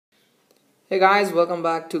Hey guys, welcome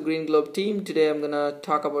back to Green Globe Team. Today I'm gonna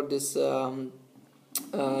talk about this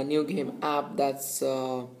new game app that's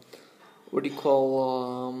what do you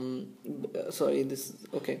call sorry this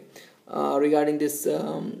okay regarding this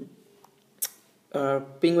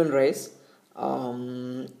penguin race.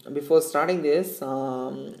 Before starting this,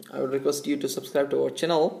 I would request you to subscribe to our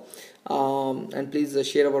channel, and please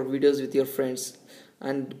share our videos with your friends,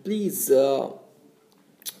 and please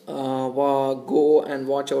go and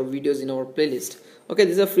watch our videos in our playlist. Okay,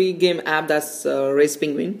 this is a free game app that's Race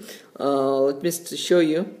Penguin. Let me show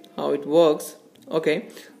you how it works. Okay,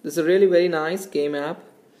 this is a really very nice game app.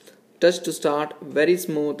 Touch to start, very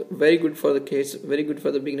smooth, very good for the kids, very good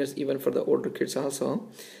for the beginners, even for the older kids also.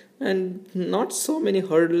 And not so many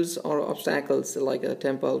hurdles or obstacles like a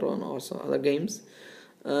temple run or some other games.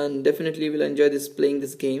 And definitely will enjoy this playing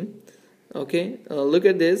this game. Okay, look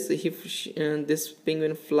at this. This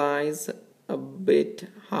penguin flies a bit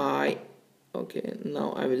high. Okay,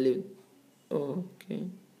 now I will leave. Oh, okay,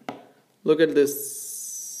 look at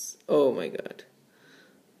this. Oh my god.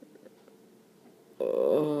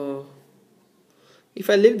 Oh, if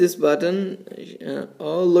I leave this button,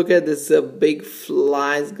 oh, look at this. A big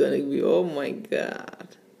fly is gonna be. Oh my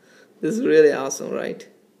god, this is really awesome, right?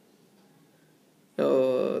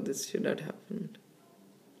 Oh, this should not happen.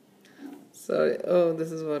 Sorry. Oh,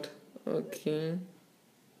 this is what. Okay,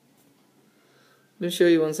 let me show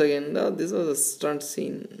you once again. No, this was a stunt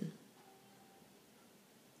scene.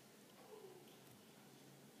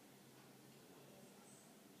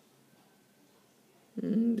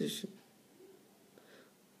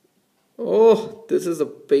 Oh, this is the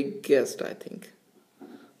biggest, I think.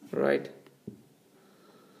 Right?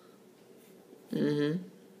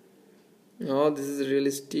 Oh, this is really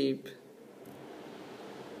steep.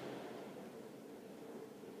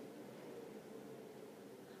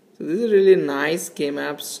 So this is really nice game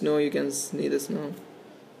app. Snow, you can see the snow.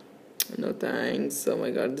 No thanks. Oh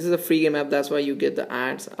my god, this is a free game app. That's why you get the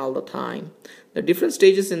ads all the time. There are different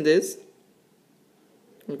stages in this.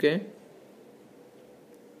 Okay,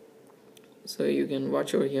 so you can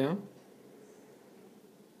watch over here.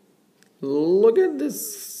 Look at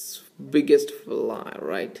this biggest fly,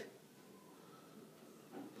 right?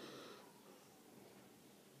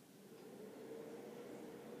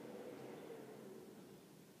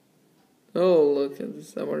 Oh, look at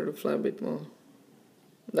this. I wanted to fly a bit more.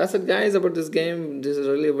 That's it, guys, about this game. This is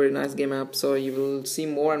really a very nice game app, so you will see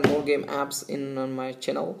more and more game apps on my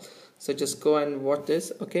channel. So just go and watch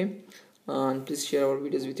this. Okay, and please share our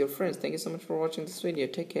videos with your friends. Thank you so much for watching this video.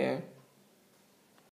 Take care.